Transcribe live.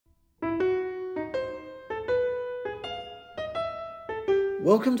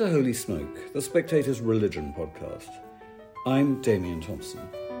Welcome to Holy Smoke, the Spectator's religion podcast. I'm Damien Thompson.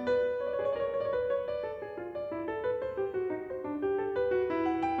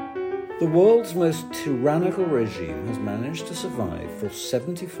 The world's most tyrannical regime has managed to survive for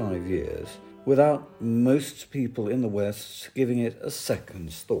 75 years without most people in the West giving it a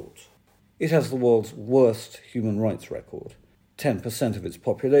second's thought. It has the world's worst human rights record. 10% of its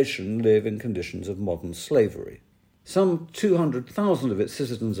population live in conditions of modern slavery. Some 200,000 of its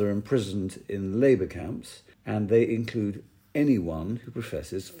citizens are imprisoned in labour camps, and they include anyone who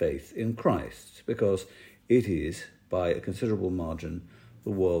professes faith in Christ, because it is, by a considerable margin,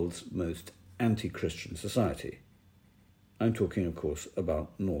 the world's most anti-Christian society. I'm talking, of course,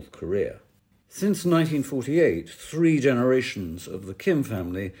 about North Korea. Since 1948, 3 generations of the Kim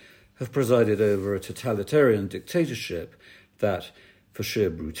family have presided over a totalitarian dictatorship that, for sheer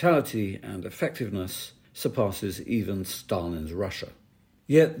brutality and effectiveness, surpasses even Stalin's Russia.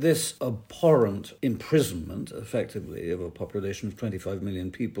 Yet this abhorrent imprisonment, effectively, of a population of 25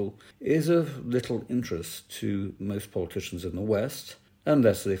 million people is of little interest to most politicians in the West,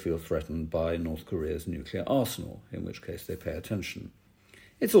 unless they feel threatened by North Korea's nuclear arsenal, in which case they pay attention.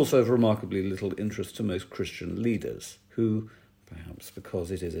 It's also of remarkably little interest to most Christian leaders, who, perhaps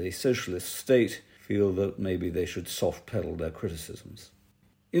because it is a socialist state, feel that maybe they should soft-pedal their criticisms.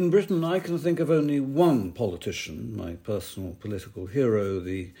 In Britain, I can think of only one politician, my personal political hero,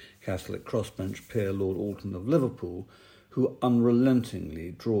 the Catholic crossbench peer Lord Alton of Liverpool, who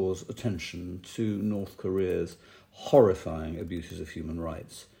unrelentingly draws attention to North Korea's horrifying abuses of human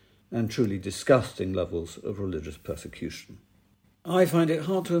rights and truly disgusting levels of religious persecution. I find it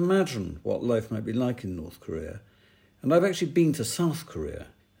hard to imagine what life might be like in North Korea, and I've actually been to South Korea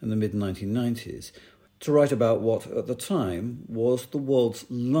in the mid-1990s, to write about what, at the time, was the world's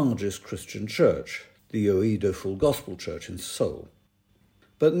largest Christian church, the Yoido Full Gospel Church in Seoul.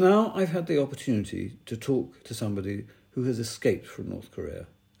 But now I've had the opportunity to talk to somebody who has escaped from North Korea,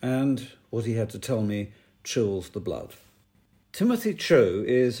 and what he had to tell me chills the blood. Timothy Cho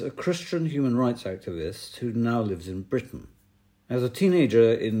is a Christian human rights activist who now lives in Britain. As a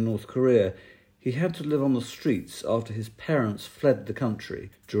teenager in North Korea, he had to live on the streets after his parents fled the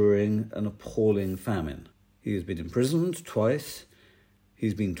country during an appalling famine. He has been imprisoned twice,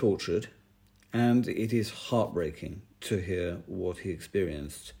 he's been tortured, and it is heartbreaking to hear what he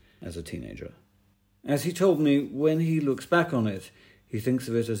experienced as a teenager. As he told me, when he looks back on it, he thinks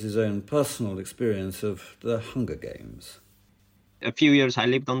of it as his own personal experience of the Hunger Games. A few years I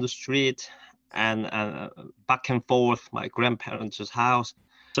lived on the street and back and forth my grandparents' house.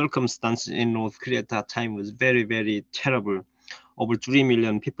 Circumstances in North Korea at that time was very, very terrible. Over 3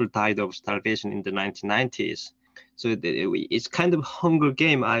 million people died of starvation in the 1990s. So it's kind of Hunger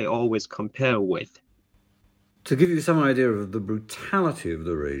Game I always compare with. To give you some idea of the brutality of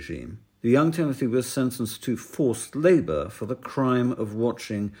the regime, the young Timothy was sentenced to forced labour for the crime of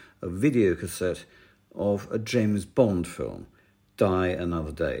watching a videocassette of a James Bond film, Die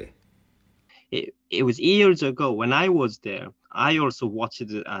Another Day. It was years ago when I was there. I also watched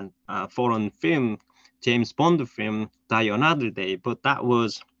a foreign film, James Bond film, Die Another Day, but that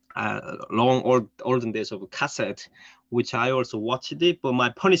was olden days of a cassette, which I also watched it, but my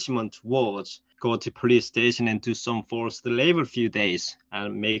punishment was go to police station and do some forced labor few days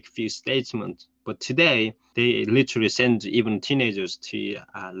and make few statements. But today, they literally send even teenagers to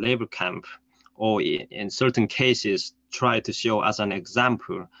a labor camp, or in certain cases, try to show as an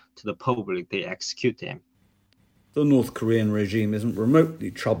example to the public they execute them. The North Korean regime isn't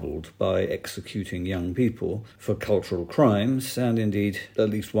remotely troubled by executing young people for cultural crimes, and indeed at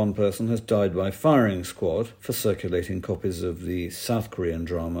least one person has died by firing squad for circulating copies of the South Korean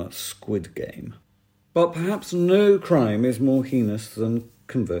drama Squid Game. But perhaps no crime is more heinous than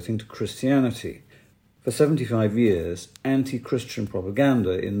converting to Christianity. For 75 years, anti-Christian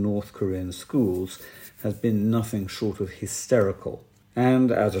propaganda in North Korean schools has been nothing short of hysterical.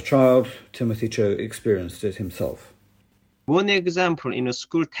 And as a child, Timothy Cho experienced it himself. One example in a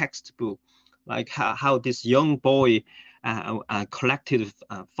school textbook, like how this young boy collected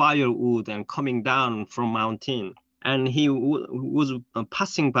firewood and coming down from mountain. And he was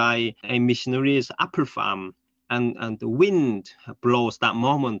passing by a missionary's apple farm. And the wind blows that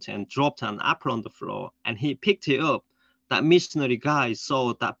moment and dropped an apple on the floor. And he picked it up. That missionary guy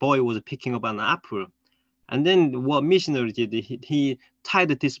saw that boy was picking up an apple. And then what missionary did, he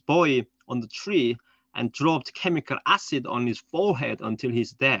tied this boy on the tree and dropped chemical acid on his forehead until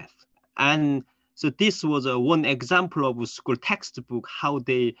his death. And so this was one example of a school textbook, how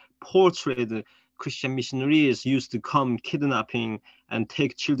they portrayed Christian missionaries used to come kidnapping and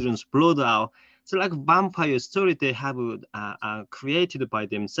take children's blood out. It's like a vampire story they have created by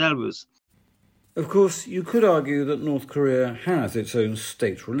themselves. Of course, you could argue that North Korea has its own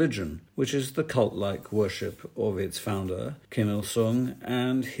state religion, which is the cult-like worship of its founder, Kim Il-sung,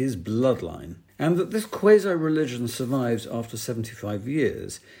 and his bloodline, and that this quasi-religion survives after 75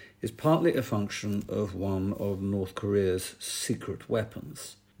 years is partly a function of one of North Korea's secret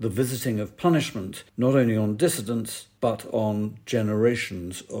weapons, the visiting of punishment not only on dissidents, but on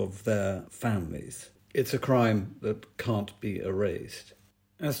generations of their families. It's a crime that can't be erased.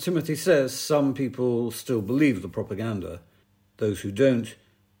 As Timothy says, some people still believe the propaganda. Those who don't,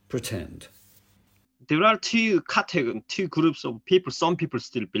 pretend. There are two groups of people. Some people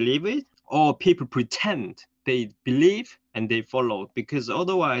still believe it, or people pretend they believe and they follow, because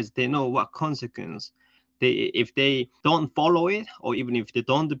otherwise they know what consequence. If they don't follow it, or even if they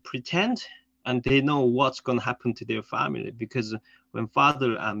don't pretend, and they know what's going to happen to their family, because when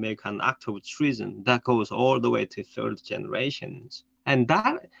father make an act of treason, that goes all the way to third generations. And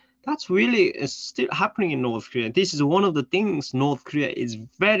that's really still happening in North Korea. This is one of the things North Korea is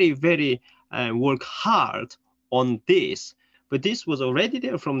very, very work hard on this. But this was already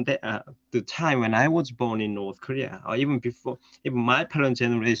there from the time when I was born in North Korea, or even before. Even my parent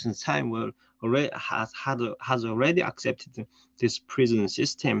generation's time has already accepted this prison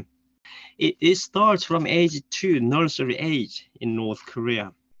system. It starts from age 2, nursery age in North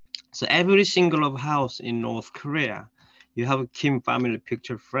Korea. So every single house in North Korea, you have a Kim family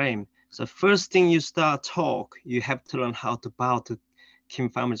picture frame. So first thing you start talk, you have to learn how to bow to Kim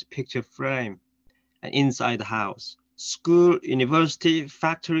family's picture frame inside the house. School, university,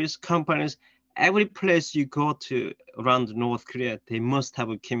 factories, companies, every place you go to around North Korea, they must have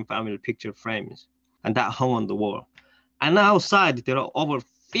a Kim family picture frames, and that hung on the wall. And outside, there are over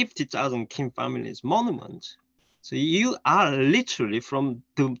 50,000 Kim families monuments. So you are literally, from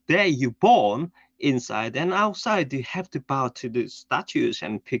the day you're born, inside and outside, you have to bow to the statues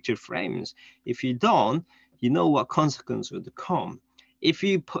and picture frames. If you don't, you know what consequence would come.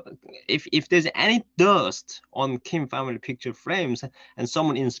 If there's any dust on Kim family picture frames and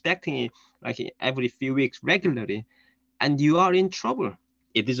someone inspecting it like every few weeks regularly, and you are in trouble.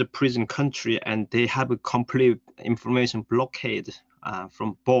 It is a prison country, and they have a complete information blockade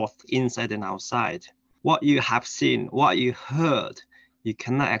from both inside and outside. What you have seen, what you heard, you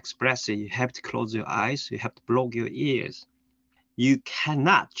cannot express it. You have to close your eyes. You have to block your ears. You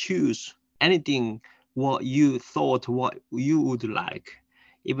cannot choose anything what you thought, what you would like.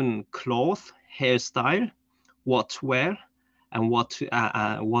 Even clothes, hairstyle, what to wear, and what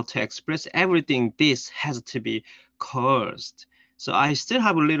to express. Everything this has to be cursed. So I still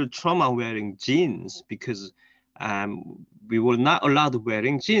have a little trauma wearing jeans, because we were not allowed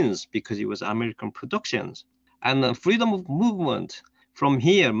wearing jeans because it was American productions. And the freedom of movement. From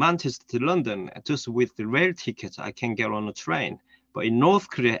here, Manchester to London, just with the rail tickets, I can get on a train. But in North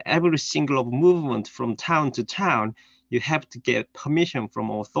Korea, every single movement from town to town, you have to get permission from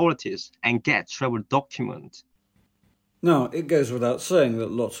authorities and get travel document. Now, it goes without saying that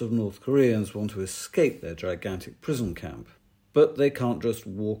lots of North Koreans want to escape their gigantic prison camp, but they can't just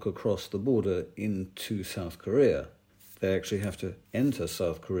walk across the border into South Korea. They actually have to enter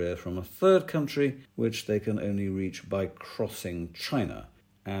South Korea from a third country, which they can only reach by crossing China.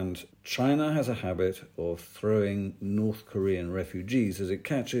 And China has a habit of throwing North Korean refugees as it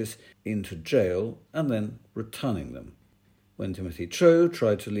catches into jail and then returning them. When Timothy Cho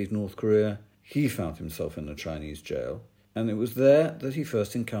tried to leave North Korea, he found himself in a Chinese jail, and it was there that he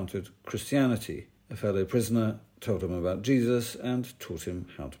first encountered Christianity. A fellow prisoner told him about Jesus and taught him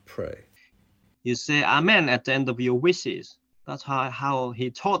how to pray. You say Amen at the end of your wishes. That's how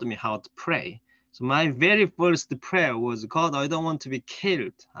he taught me how to pray. So my very first prayer was, God, I don't want to be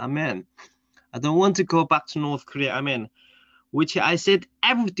killed. Amen. I don't want to go back to North Korea. Amen. Which I said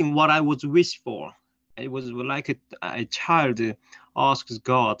everything what I was wish for. It was like a child asks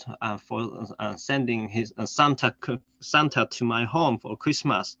God for sending his Santa to my home for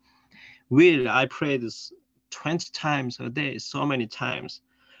Christmas. I prayed this 20 times a day, so many times.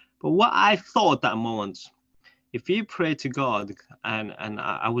 But what I thought that moment, if you pray to God, and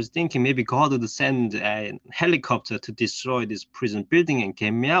I was thinking maybe God would send a helicopter to destroy this prison building and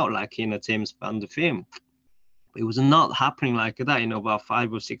get me out, like in a James Bond film. It was not happening like that in about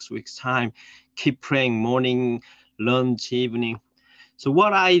 5 or 6 weeks' time. Keep praying morning, lunch, evening. So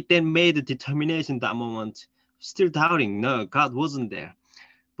what I then made a determination that moment, still doubting, no, God wasn't there.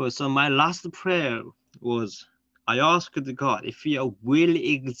 But so my last prayer was, I asked God, if you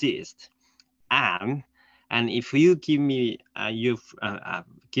really exist, and if you give me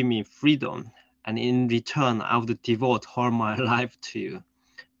give me freedom, and in return I would devote all my life to you.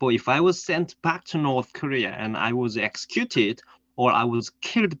 But if I was sent back to North Korea and I was executed or I was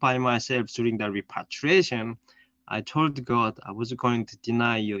killed by myself during the repatriation, I told God I was going to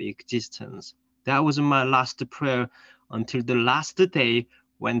deny your existence. That was my last prayer until the last day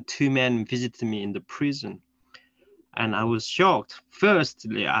when two men visited me in the prison. And I was shocked.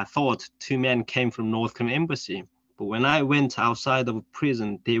 Firstly, I thought two men came from North Korean embassy. But when I went outside of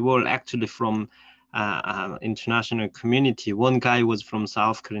prison, they were actually from international community. One guy was from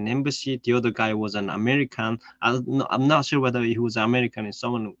South Korean embassy. The other guy was an American. I'm not sure whether he was American or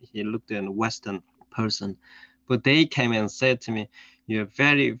someone. He looked like a Western person. But they came and said to me, "You're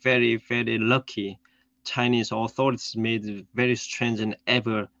very, very, very lucky. Chinese authorities made a very strange and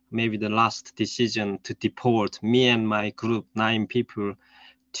ever maybe the last decision to deport me and my group, 9 people,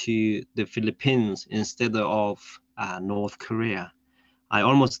 to the Philippines instead of North Korea." I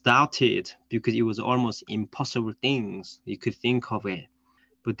almost doubted because it was almost impossible things you could think of it.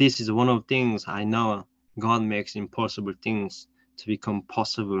 But this is one of the things I know God makes impossible things to become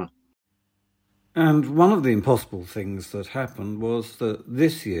possible. And one of the impossible things that happened was that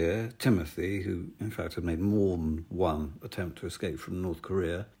this year, Timothy, who in fact had made more than one attempt to escape from North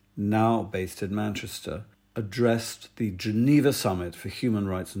Korea, now based in Manchester, addressed the Geneva Summit for Human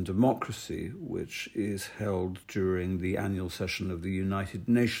Rights and Democracy, which is held during the annual session of the United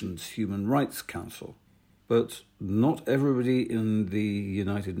Nations Human Rights Council. But not everybody in the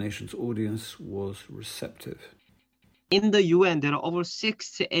United Nations audience was receptive. In the UN, there are over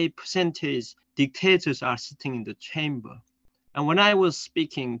 68% dictators are sitting in the chamber. And when I was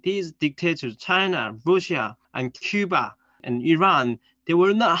speaking, these dictators, China, Russia, and Cuba, and Iran, they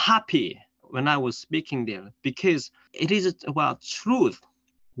were not happy when I was speaking there because it is about truth,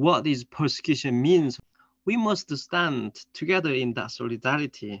 what this persecution means. We must stand together in that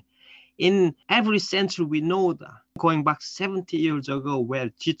solidarity. In every century, we know that. Going back 70 years ago, where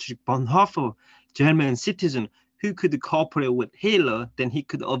Dietrich Bonhoeffer, German citizen, who could cooperate with Hitler, then he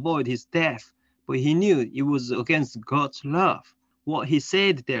could avoid his death. But he knew it was against God's love. What he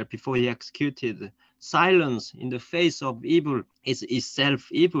said there before he executed, silence in the face of evil is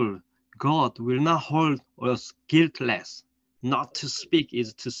itself evil. God will not hold us guiltless. Not to speak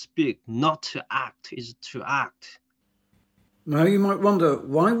is to speak. Not to act is to act. Now you might wonder,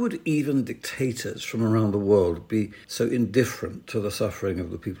 why would even dictators from around the world be so indifferent to the suffering of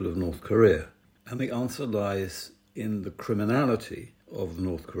the people of North Korea? And the answer lies in the criminality of the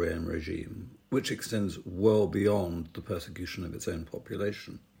North Korean regime, which extends well beyond the persecution of its own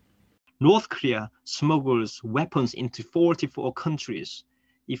population. North Korea smuggles weapons into 44 countries.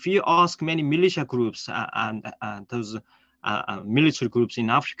 If you ask many militia groups and those military groups in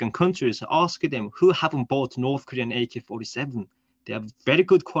African countries, ask them who haven't bought North Korean AK-47. They have very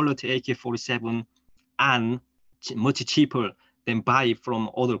good quality AK-47 and much cheaper than buy from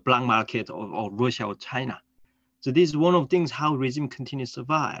other black market or Russia or China. So this is one of the things how regime continues to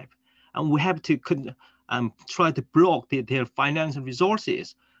survive. And we have to try to block their financial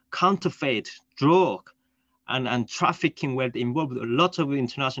resources, counterfeit, drug, and trafficking, where they involved a lot of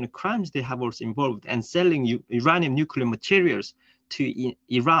international crimes they have also involved, and selling uranium nuclear materials to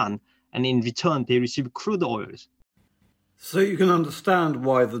Iran, and in return they receive crude oils. So you can understand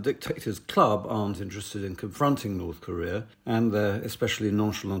why the Dictators Club aren't interested in confronting North Korea, and they're especially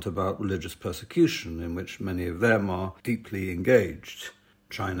nonchalant about religious persecution, in which many of them are deeply engaged.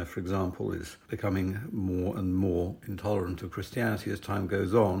 China, for example, is becoming more and more intolerant of Christianity as time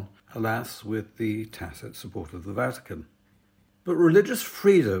goes on, alas, with the tacit support of the Vatican. But religious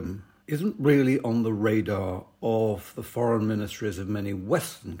freedom isn't really on the radar of the foreign ministries of many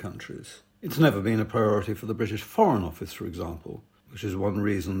Western countries. It's never been a priority for the British Foreign Office, for example, which is one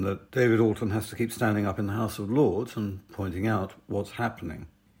reason that David Alton has to keep standing up in the House of Lords and pointing out what's happening.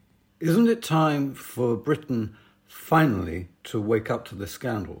 Isn't it time for Britain finally to wake up to this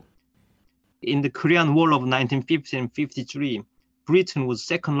scandal? In the Korean War of 1950 and 53, Britain was the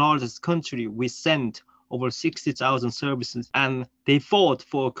second largest country. We sent over 60,000 services, and they fought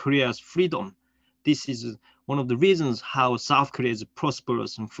for Korea's freedom. This is one of the reasons how South Korea is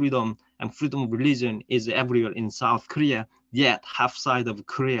prosperous and freedom of religion is everywhere in South Korea, yet half side of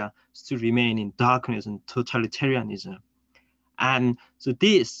Korea still remain in darkness and totalitarianism. And so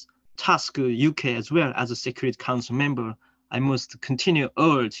this task UK as well as a Security Council member, I must continue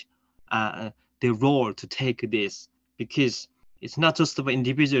urge their role to take this, because it's not just about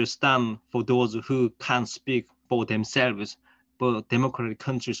individual stand for those who can't speak for themselves, but democratic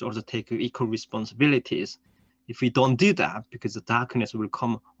countries also take equal responsibilities. If we don't do that, because the darkness will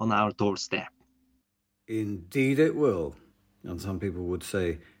come on our doorstep. Indeed it will. And some people would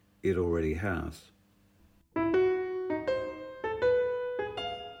say it already has.